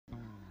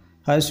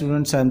Hi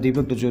students, I am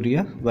Deepak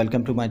Rajoria.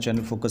 Welcome to my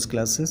channel focus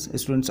classes.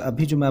 Students,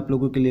 अभी जो मैं आप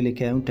लोगों के लिए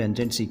लेके आया हूँ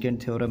टेंजेंट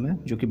सीकेंट थ्योरम है,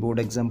 जो कि board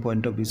exam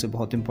point of view से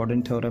बहुत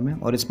इंपॉर्टेंट थ्योरम है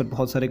और इस पर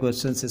बहुत सारे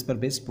क्वेश्चंस इस पर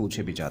बेस्ड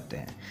पूछे भी जाते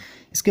हैं।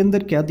 इसके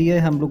अंदर क्या दिया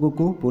है, हम लोगों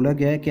को बोला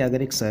गया है कि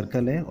अगर एक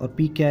सर्कल है और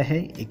पी क्या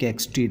है, एक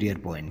एक्सटीरियर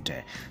पॉइंट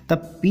है,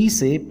 तब पी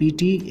से पी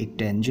टी एक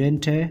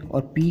टेंजेंट है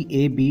और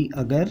PA.B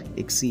अगर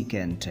एक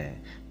सीकेंट है,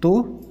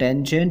 तो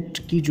टेंजेंट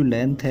की जो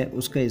लेंथ है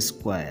उसका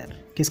स्क्वायर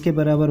किसके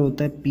बराबर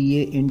होता है,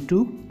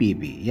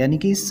 PA/PB, यानी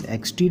कि इस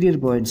एक्सटीरियर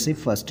पॉइंट से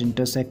फर्स्ट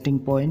इंटरसेक्टिंग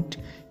पॉइंट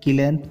की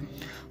लेंथ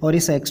और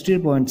इस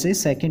एक्सटीरियर पॉइंट से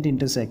सेकंड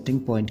इंटरसेक्टिंग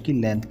पॉइंट की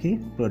लेंथ के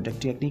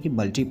प्रोडक्ट यानी कि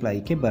मल्टीप्लाई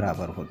के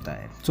बराबर होता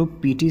है। सो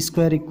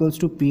PT² इक्वल्स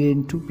टू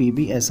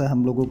PA/PB, ऐसा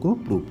हम लोगों को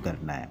प्रूव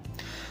करना है।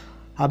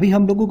 अभी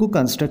हम लोगों को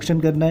कंस्ट्रक्शन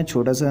करना है।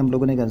 छोटा सा हम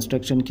लोगों ने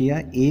कंस्ट्रक्शन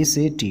किया, A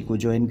से T को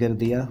ज्वाइन कर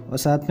दिया और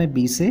साथ में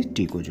B से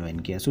T को ज्वाइन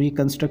किया। सो ये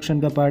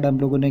कंस्ट्रक्शन का पार्ट हम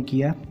लोगों ने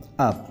किया।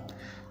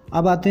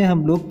 अब आते हैं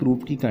हम लोग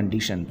प्रूफ की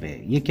कंडीशन पे।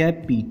 ये क्या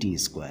है,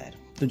 PT²।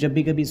 तो जब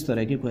भी कभी इस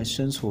तरह के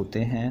क्वेश्चंस होते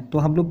हैं तो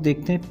हम लोग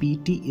देखते हैं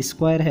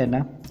PT² है ना,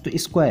 तो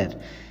स्क्वायर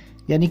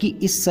यानी कि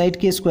इस साइड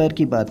के स्क्वायर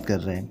की बात कर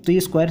रहे हैं, तो ये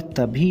स्क्वायर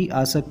तभी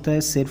आ सकता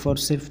है सिर्फ और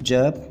सिर्फ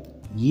जब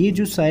ये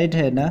जो साइड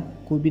है ना,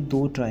 कोई भी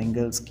दो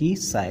ट्राइंगल्स की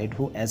साइड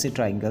हो, ऐसे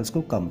ट्राइंगल्स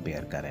को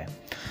कंपेयर करें।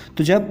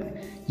 तो जब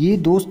ये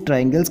दो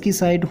ट्राइंगल्स की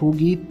साइड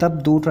होगी तब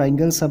दो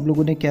ट्राइंगल्स सब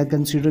लोगों ने क्या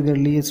कंसीडर कर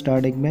लिए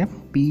स्टार्टिंग में,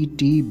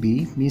 PTB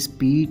मीन्स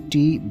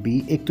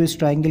PTB एक तो इस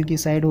ट्राइंगल की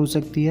साइड हो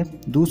सकती है,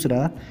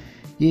 दूसरा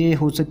ये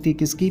हो सकती है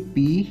किसकी,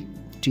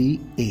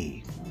 PTA,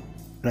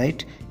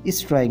 राइट,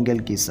 इस ट्राइंगल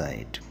की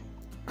साइड,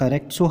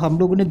 करेक्ट। सो हम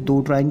लोगों ने दो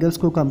ट्राइंगल्स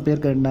को कंपेयर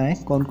करना है।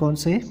 कौन कौन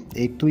से,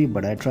 एक तो ये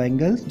बड़ा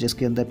ट्राइंगल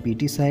जिसके अंदर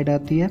PT साइड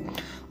आती है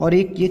और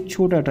एक ये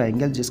छोटा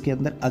ट्राइंगल जिसके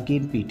अंदर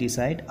अगेन PT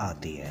साइड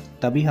आती है,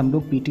 तभी हम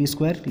लोग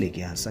PT²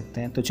 लेके आ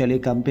सकते हैं। तो चलिए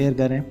कंपेयर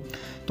करें।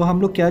 तो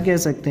हम लोग क्या कह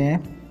सकते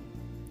हैं,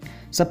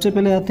 सबसे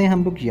पहले आते हैं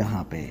हम लोग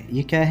यहाँ पे,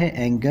 ये क्या है,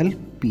 एंगल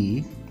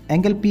P।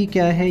 एंगल P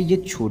क्या है, ये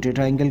छोटे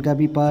ट्राइंगल का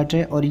भी पार्ट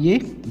है और ये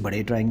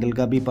बड़े ट्राइंगल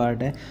का भी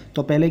पार्ट है।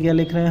 तो पहले क्या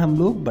लिख रहे हैं हम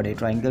लोग, बड़े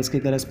ट्राइंगल्स के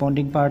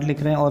करस्पॉन्डिंग पार्ट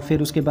लिख रहे हैं और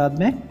फिर उसके बाद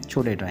में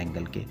छोटे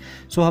ट्राइंगल के।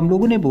 सो हम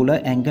लोगों ने बोला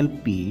एंगल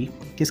P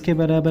किसके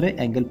बराबर है,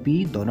 एंगल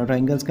P दोनों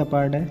ट्राइंगल्स का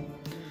पार्ट है।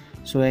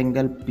 So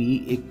angle P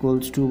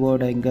equals to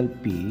what, angle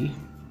P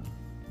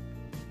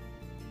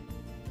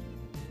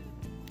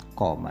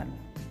common.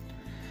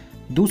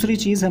 दूसरी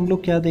चीज़ हम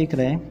लोग क्या देख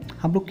रहे हैं,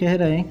 हम लोग कह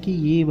रहे हैं कि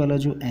ये वाला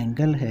जो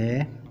एंगल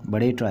है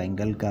बड़े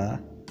ट्राइंगल का,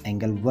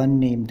 एंगल 1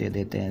 नेम दे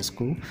देते हैं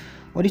इसको,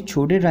 और इस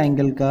छोटे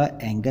ट्राइंगल का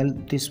एंगल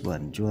दिस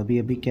वन, जो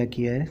अभी क्या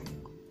किया है,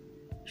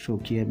 शो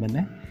किया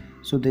मैंने।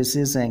 So this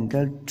is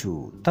angle 2।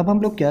 तब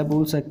हम लोग क्या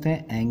बोल सकते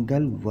हैं,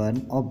 angle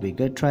 1 of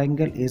bigger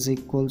triangle is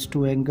equals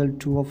to angle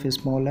 2 of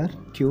smaller.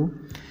 क्यों,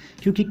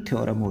 क्योंकि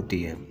थ्योरम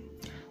होती है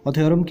और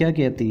थ्योरम क्या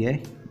कहती है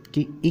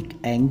कि एक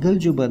एंगल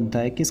जो बनता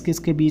है किस किस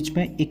के बीच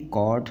में, एक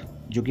कॉर्ड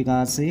जो कि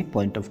कहाँ से,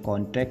 पॉइंट ऑफ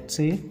कॉन्टैक्ट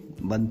से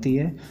बनती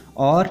है,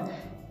 और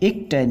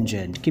एक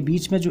टेंजेंट के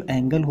बीच में जो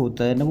एंगल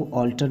होता है ना, वो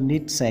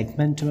अल्टरनेट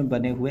सेगमेंट में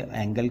बने हुए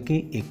एंगल के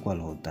इक्वल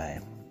होता है।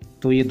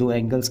 तो ये दो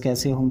एंगल्स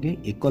कैसे होंगे,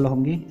 इक्वल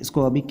होंगे।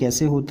 इसको अभी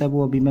कैसे होता है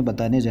वो अभी मैं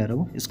बताने जा रहा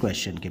हूँ इस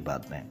क्वेश्चन के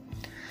बाद में।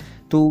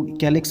 तो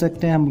क्या लिख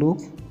सकते हैं हम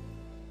लोग,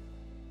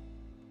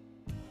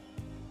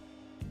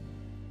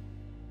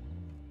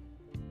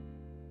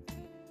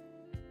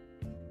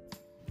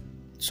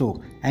 so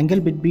angle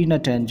between a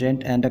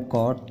tangent and a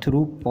chord through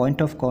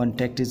point of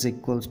contact is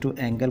equals to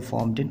angle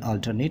formed in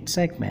alternate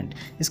segment।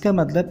 इसका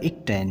मतलब एक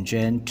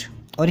टेंजेंट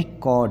और एक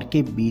कॉर्ड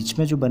के बीच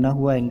में जो बना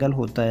हुआ एंगल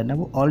होता है ना,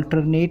 वो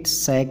अल्टरनेट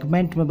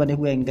सेगमेंट में बने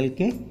हुए एंगल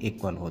के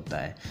इक्वल होता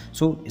है।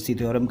 सो इसी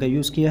थ्योरम का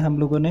यूज़ किया हम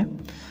लोगों ने।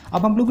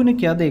 अब हम लोगों ने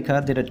क्या देखा,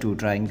 देयर आर टू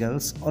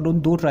ट्राइंगल्स और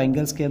उन दो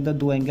ट्राइंगल्स के अंदर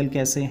दो एंगल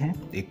कैसे हैं,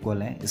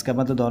 इक्वल हैं। इसका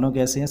मतलब दोनों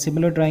कैसे हैं,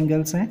 सिमिलर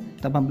ट्राइंगल्स हैं।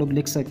 तब हम लोग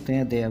लिख सकते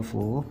हैं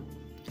therefore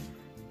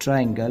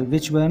triangle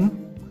which one,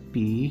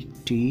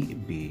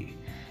 PTB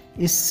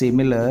is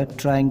similar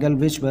triangle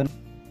which one,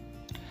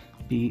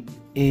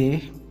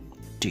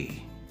 PAT,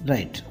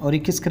 right. और ये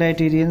किस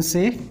क्राइटेरियन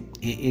से,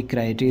 एक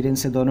क्राइटेरियन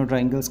से दोनों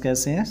ट्राइंगल्स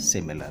कैसे हैं,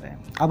 सिमिलर हैं।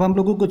 अब हम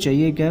लोगों को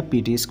चाहिए क्या,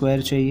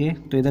 PT² चाहिए।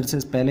 तो इधर से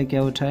पहले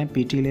क्या उठाएं,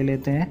 PT ले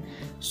लेते हैं।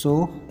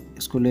 सो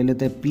इसको ले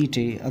लेते हैं PT।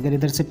 अगर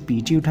इधर से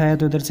PT उठाया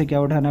तो इधर से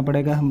क्या उठाना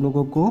पड़ेगा हम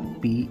लोगों को,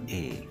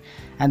 PA,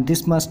 and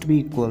this must be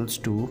equals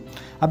to,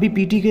 अभी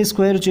PT के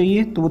स्क्वायर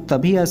चाहिए तो वो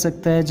तभी आ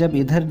सकता है जब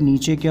इधर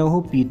नीचे क्या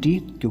हो, PT,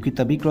 क्योंकि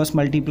तभी क्रॉस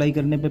मल्टीप्लाई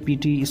करने पे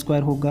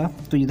PT² होगा।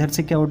 तो इधर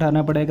से क्या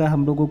उठाना पड़ेगा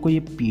हम लोगों को,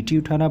 ये PT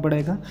उठाना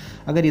पड़ेगा।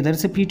 अगर इधर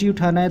से PT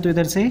उठाना है तो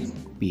इधर से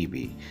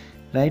PB,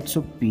 राइट।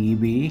 सो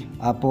PB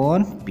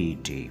अपॉन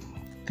PT,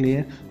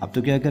 क्लियर। अब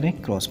तो क्या करें,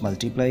 क्रॉस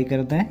मल्टीप्लाई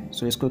कर दें।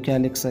 सो इसको क्या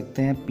लिख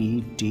सकते हैं,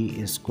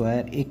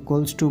 PT²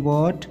 equals to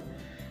what,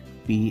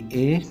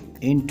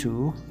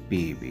 PA/PB।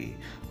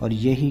 और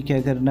यही क्या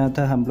करना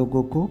था हम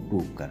लोगों को,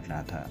 प्रूव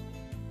करना था।